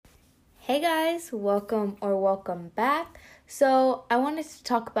Hey guys, welcome back. So, I wanted to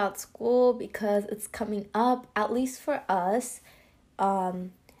talk about school because it's coming up, at least for us. At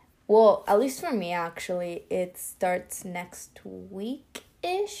least for me actually, it starts next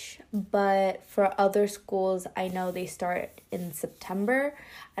week-ish, but for other schools, I know they start in September.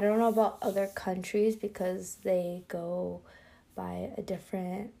 I don't know about other countries because they go by a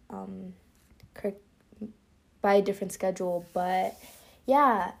different schedule, but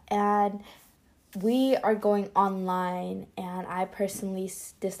yeah, and we are going online, and I personally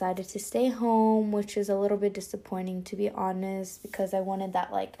decided to stay home, which is a little bit disappointing, to be honest, because I wanted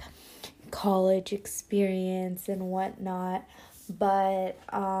that like college experience and whatnot. But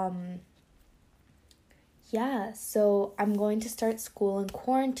yeah, so I'm going to start school in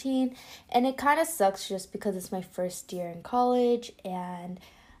quarantine, and it kind of sucks just because it's my first year in college, and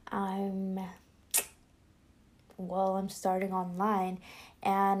I'm starting online,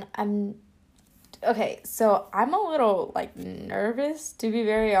 and okay, so I'm a little, nervous, to be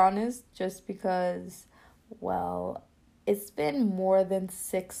very honest, just because, it's been more than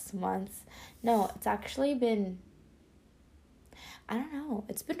 6 months. No, it's actually been, I don't know,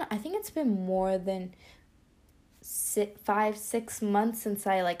 I think it's been more than 5-6 months since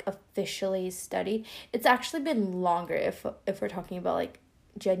I, officially studied. It's actually been longer if we're talking about,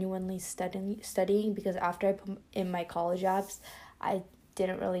 genuinely studying, because after I put in my college apps, I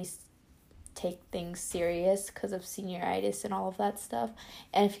didn't really take things serious because of senioritis and all of that stuff.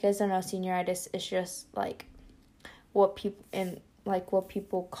 And if you guys don't know, senioritis is just what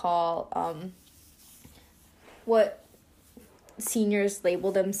people call what seniors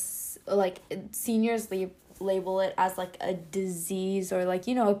label them, seniors label it as a disease, or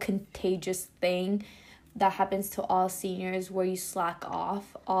a contagious thing that happens to all seniors, where you slack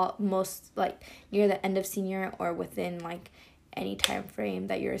off most near the end of senior or within any time frame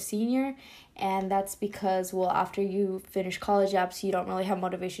that you're a senior. And that's because, after you finish college apps, you don't really have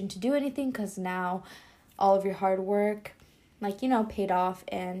motivation to do anything, because now all of your hard work paid off,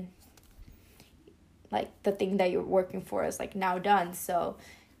 and the thing that you're working for is now done, so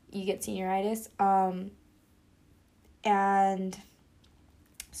you get senioritis. And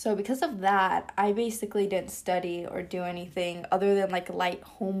so because of that, I basically didn't study or do anything other than light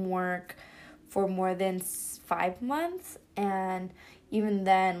homework for more than 5 months. And even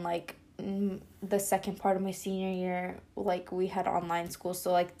then, the second part of my senior year, we had online school,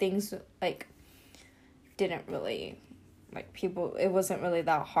 so things didn't really it wasn't really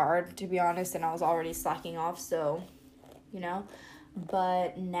that hard, to be honest, and I was already slacking off, so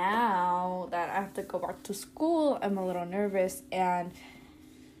but now that I have to go back to school, I'm a little nervous. And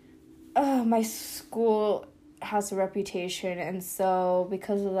my school has a reputation, and so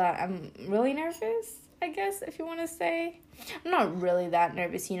because of that, I'm really nervous, I guess, if you want to say. I'm not really that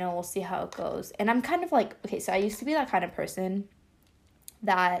nervous, we'll see how it goes. And I'm kind of okay, so I used to be that kind of person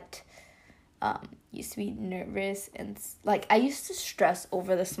that used to be nervous, and I used to stress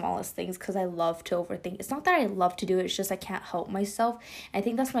over the smallest things because I love to overthink. It's not that I love to do it, it's just I can't help myself. I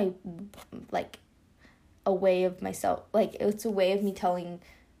think that's my a way of myself, it's a way of me telling,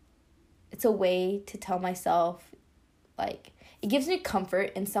 it's a way to tell myself, it gives me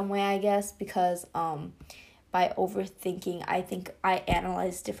comfort in some way, I guess, because by overthinking, I think I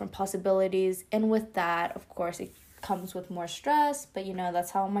analyze different possibilities, and with that, of course, it comes with more stress, but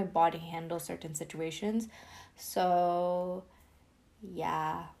that's how my body handles certain situations. So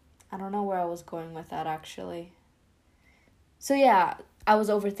yeah, I don't know where I was going with that, actually. So yeah, I was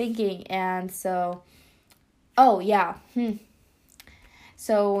overthinking, and so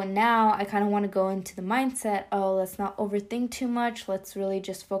so now I kind of want to go into the mindset, let's not overthink too much. Let's really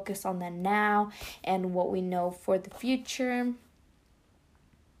just focus on the now and what we know for the future.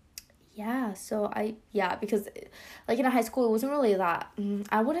 Yeah, so because in high school, it wasn't really that,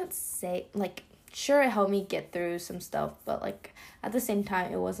 I wouldn't say, sure, it helped me get through some stuff, but at the same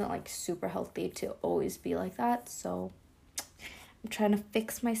time, it wasn't super healthy to always be like that. So I'm trying to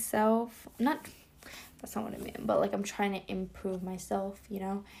fix myself. That's not what I mean, but I'm trying to improve myself,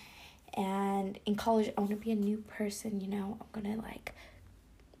 and in college, I want to be a new person, I'm gonna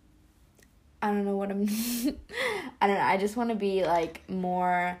I don't know what I'm I don't know, I just want to be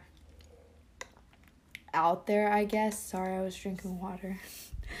more out there, I guess. Sorry, I was drinking water.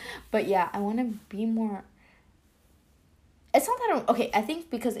 But yeah, I want to be more, it's not that okay, I think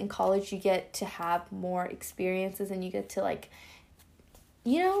because in college you get to have more experiences, and you get to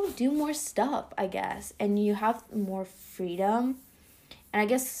do more stuff, I guess, and you have more freedom. And I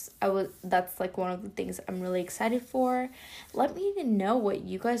guess that's one of the things I'm really excited for. Let me know what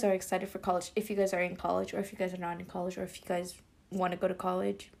you guys are excited for college, if you guys are in college, or if you guys are not in college, or if you guys want to go to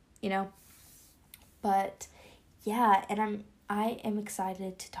college. you know. But yeah, and I am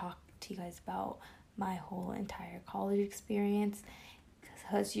excited to talk to you guys about my whole entire college experience,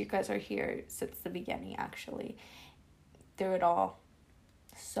 because you guys are here since the beginning, actually, through it all.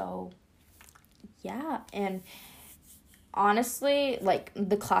 So yeah, and honestly, like,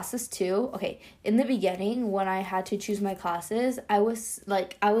 the classes too. Okay, in the beginning, when I had to choose my classes, I was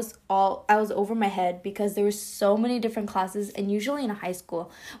over my head, because there were so many different classes. And usually in a high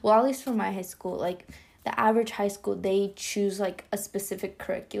school, well, at least for my high school, like, the average high school, they choose like a specific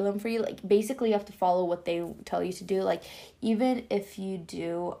curriculum for you. Like, basically you have to follow what they tell you to do. Like, even if you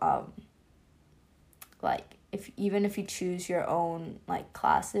do even if you choose your own like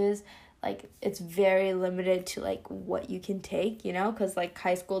classes, like, it's very limited to like what you can take, you know, because like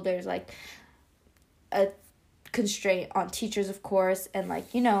high school, there's like a constraint on teachers, of course, and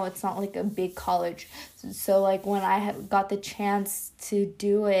like, you know, it's not like a big college. So like, when I got the chance to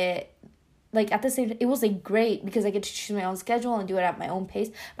do it, like, at the same, it was like great, because I get to choose my own schedule and do it at my own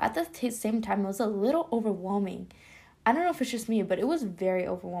pace. But at the same time, it was a little overwhelming. I don't know if it's just me, but it was very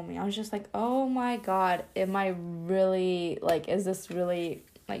overwhelming. I was just like, oh my god, am I really, like, is this really,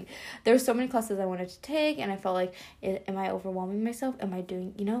 like, there were so many classes I wanted to take, and I felt like, am I overwhelming myself? Am I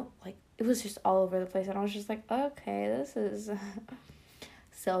doing, you know, like, it was just all over the place, and I was just like, okay, this is,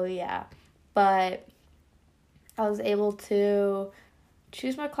 so yeah, but I was able to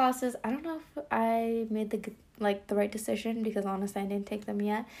choose my classes. I don't know if I made the right decision, because honestly, I didn't take them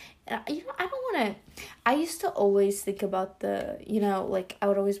yet. And you know, I don't want to. I used to always think about the, you know, like, I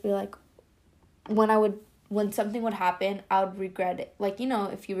would always be like, when something would happen, I would regret it. Like, you know,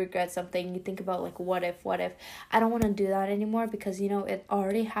 if you regret something, you think about like, what if. I don't want to do that anymore, because, you know, it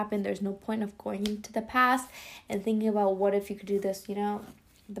already happened. There's no point of going into the past and thinking about what if you could do this, you know,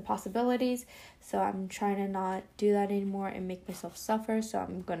 the possibilities. So I'm trying to not do that anymore and make myself suffer. So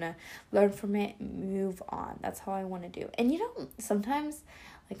I'm gonna learn from it and move on. That's how I want to do. And you know, sometimes,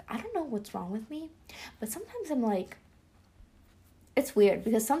 like, I don't know what's wrong with me, but sometimes I'm like, it's weird,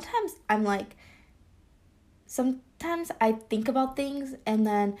 because sometimes I think about things and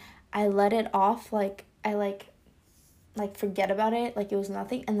then I let it off, like, I like forget about it like it was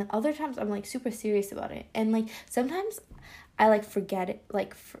nothing, and then other times I'm like super serious about it, and like sometimes I like forget it,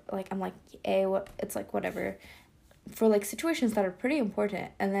 like I'm like, it's like whatever, for like situations that are pretty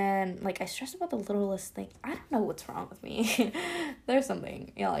important, and then like I stress about the littlest thing. I don't know what's wrong with me. There's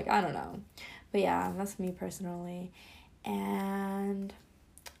something, you know, like, I don't know, but yeah, that's me personally. And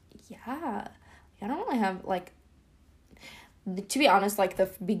yeah, I don't really have like, to be honest, like, the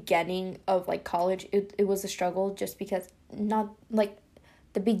beginning of like college, it was a struggle, just because, not like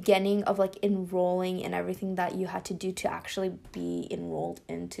the beginning of like enrolling and everything that you had to do to actually be enrolled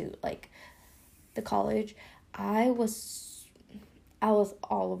into like the college, I was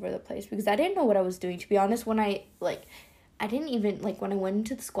all over the place, because I didn't know what I was doing, to be honest. When I didn't even, like, when I went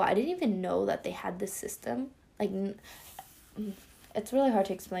into the school, I didn't even know that they had this system. Like, it's really hard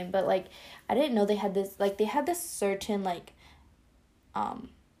to explain, but like, I didn't know they had this, like, they had this certain like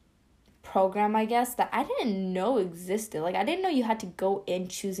program, I guess, that I didn't know existed. Like, I didn't know you had to go in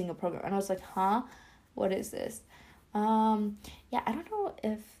choosing a program, and I was like, huh, what is this? Yeah, I don't know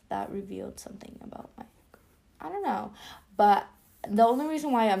if that revealed something about my, I don't know, but the only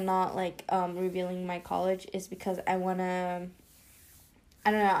reason why I'm not like revealing my college is because I want to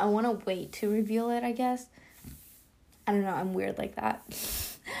wait to reveal it, I guess. I don't know, I'm weird like that.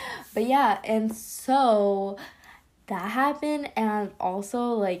 But yeah, and so that happened, and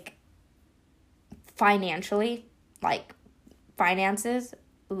also like financially, like finances,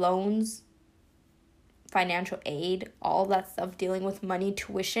 loans, financial aid, all that stuff, dealing with money,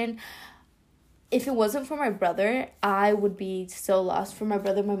 tuition. If it wasn't for my brother, I would be so lost. For my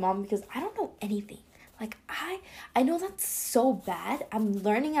brother, my mom, because I don't know anything. Like, I know that's so bad. I'm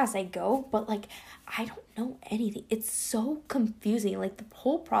learning as I go, but like, I don't know anything. It's so confusing. Like, the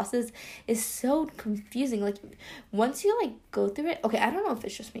whole process is so confusing. Like, once you like go through it, okay, I don't know if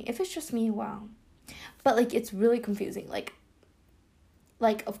it's just me. If it's just me, wow. But like, it's really confusing. Like,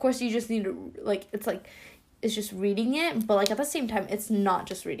 of course you just need to, like, it's just reading it, but like at the same time, it's not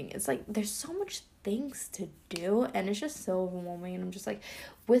just reading. It's like, there's so much things to do, and it's just so overwhelming. And I'm just like,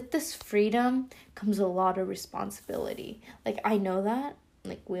 with this freedom comes a lot of responsibility. Like, I know that,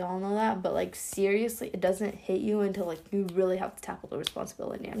 like, we all know that, but like, seriously, it doesn't hit you until like you really have to tackle the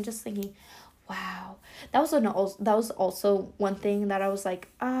responsibility. I'm just thinking, wow, that was also one thing that I was like,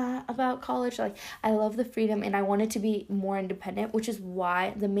 about college. Like, I love the freedom, and I wanted to be more independent, which is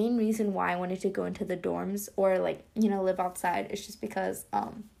why, the main reason why I wanted to go into the dorms, or like, you know, live outside, is just because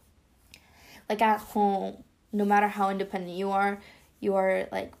like, at home, no matter how independent you are, you are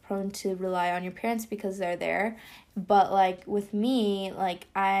like prone to rely on your parents because they're there. But like with me, like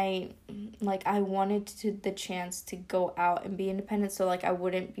I wanted the chance to go out and be independent, so like I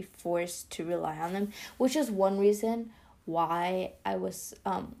wouldn't be forced to rely on them, which is one reason why I was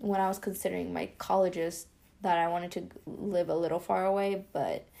when I was considering my colleges, that I wanted to live a little far away.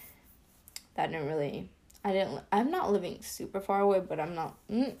 But that didn't really, I'm not living super far away, but I'm not,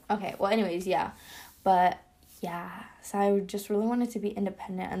 okay, well, anyways, yeah, but, yeah, so I just really wanted to be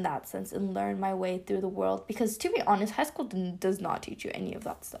independent in that sense and learn my way through the world, because, to be honest, high school does not teach you any of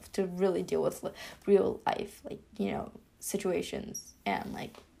that stuff, to really deal with real life, like, you know, situations, and,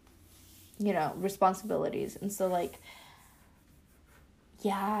 like, you know, responsibilities, and so, like,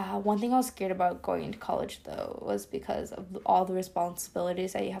 yeah, one thing I was scared about going into college, though, was because of all the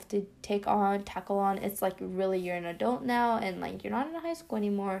responsibilities that you have to tackle on. It's like, really, you're an adult now, and, like, you're not in high school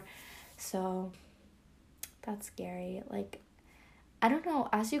anymore, so that's scary. Like, I don't know,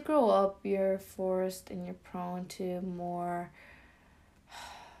 as you grow up, you're forced and you're prone to more,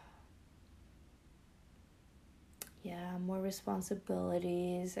 more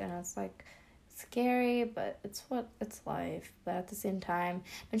responsibilities, and it's, like, scary, but it's life. But at the same time,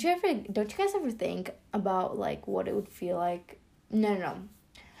 don't you guys ever think about like what it would feel like? No.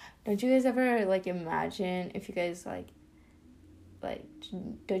 Don't you guys ever like imagine if you guys like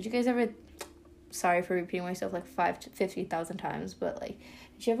don't you guys ever, sorry for repeating myself like 50,000 times, but like,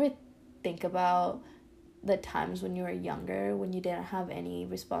 did you ever think about the times when you were younger, when you didn't have any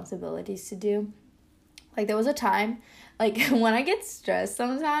responsibilities to do? Like, there was a time, like, when I get stressed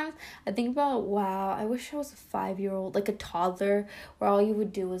sometimes, I think about, wow, I wish I was a 5-year-old, like a toddler, where all you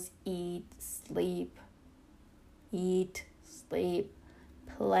would do was eat, sleep,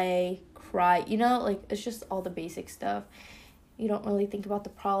 play, cry, you know, like, it's just all the basic stuff. You don't really think about the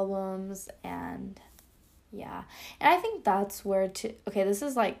problems, and, yeah. And I think that's where okay, this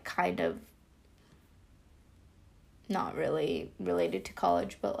is, like, kind of not really related to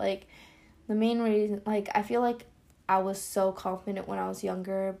college, but, like, the main reason, like, I feel like I was so confident when I was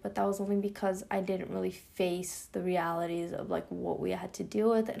younger, but that was only because I didn't really face the realities of, like, what we had to deal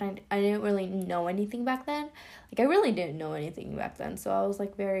with, and I didn't really know anything back then. Like, I really didn't know anything back then, so I was,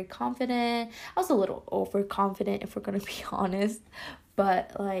 like, very confident. I was a little overconfident, if we're gonna be honest,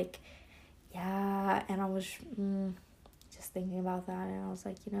 but, like, yeah, and I was just thinking about that, and I was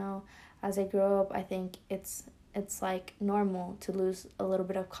like, you know, as I grow up, I think it's like normal to lose a little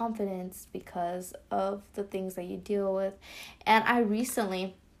bit of confidence because of the things that you deal with. And I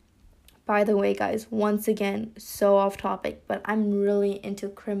recently, by the way, guys, once again, so off topic, but I'm really into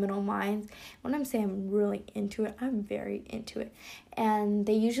Criminal Minds. When I'm saying I'm really into it, I'm very into it. And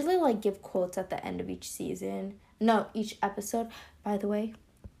they usually like give quotes at the end of each episode. By the way,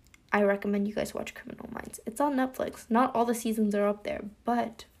 I recommend you guys watch Criminal Minds. It's on Netflix. Not all the seasons are up there,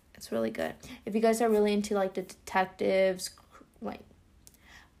 but it's really good. If you guys are really into like the detectives, like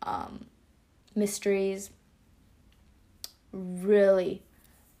mysteries, really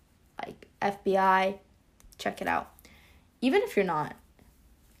like FBI, check it out. Even if you're not,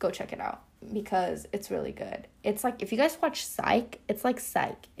 go check it out because it's really good. It's like, if you guys watch Psych, it's like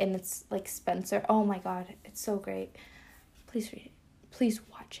Psych, and it's like Spencer. Oh my god, it's so great. Please read it. Please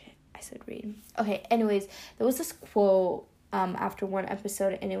watch it. I said read. Okay, anyways, there was this quote after one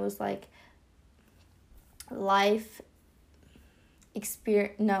episode, and it was like,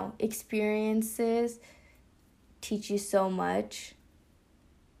 experiences teach you so much.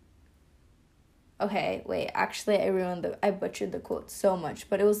 Okay, wait, actually I butchered the quote so much,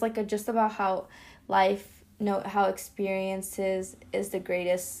 but it was like just about how how experiences is the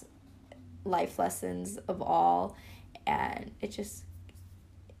greatest life lessons of all, and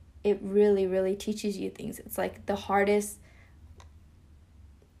it really, really teaches you things. It's like the hardest,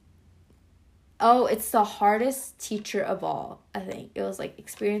 it's the hardest teacher of all, I think. It was like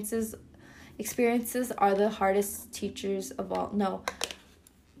experiences are the hardest teachers of all. No.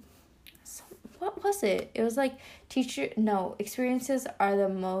 So, what was it? It was like experiences are the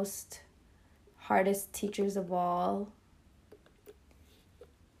most hardest teachers of all.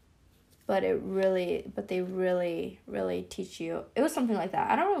 But they really, really teach you. It was something like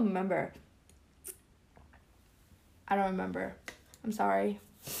that. I don't remember. I'm sorry.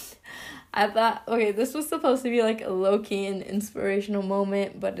 I thought, okay, this was supposed to be like a low-key and inspirational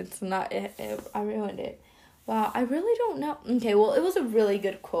moment, but it's not. I ruined it. Wow, I really don't know. Okay, well, it was a really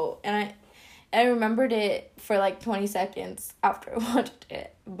good quote, and I remembered it for like 20 seconds after I watched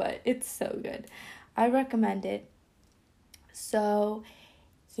it, but it's so good. I recommend it. So,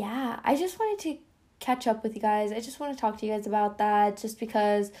 yeah, I just wanted to catch up with you guys. I just want to talk to you guys about that, just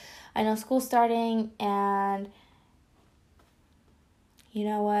because I know school's starting, and you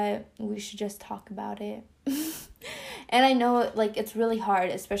know what, we should just talk about it. And I know, like, it's really hard,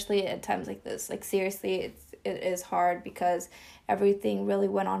 especially at times like this. Like, seriously, it is hard because everything really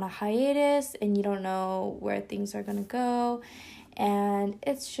went on a hiatus and you don't know where things are gonna go, and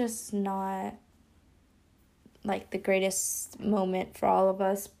it's just not like the greatest moment for all of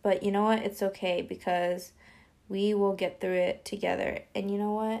us. But you know what, it's okay because we will get through it together. And you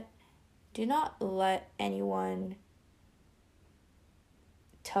know what, do not let anyone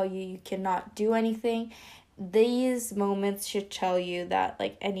tell you you cannot do anything. These moments should tell you that,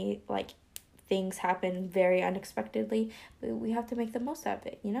 like, any, like, things happen very unexpectedly, but we have to make the most of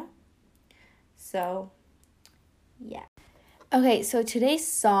it, you know? So, yeah. Okay, so today's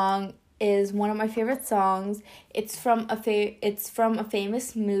song is one of my favorite songs. It's from a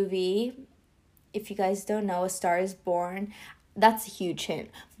famous movie. If you guys don't know, A Star Is Born. That's a huge hint.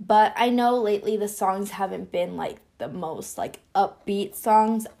 But I know lately the songs haven't been, like, the most, like, upbeat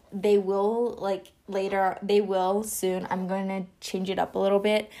songs. They will, like, later. They will soon. I'm going to change it up a little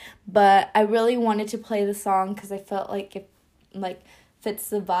bit. But I really wanted to play the song because I felt like it, like, fits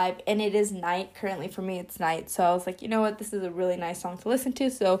the vibe. And it is night. Currently for me, it's night. So I was like, you know what? This is a really nice song to listen to.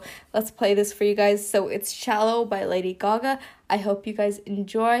 So let's play this for you guys. So it's Shallow by Lady Gaga. I hope you guys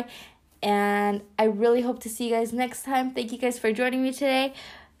enjoy. And I really hope to see you guys next time. Thank you guys for joining me today.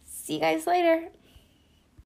 See you guys later.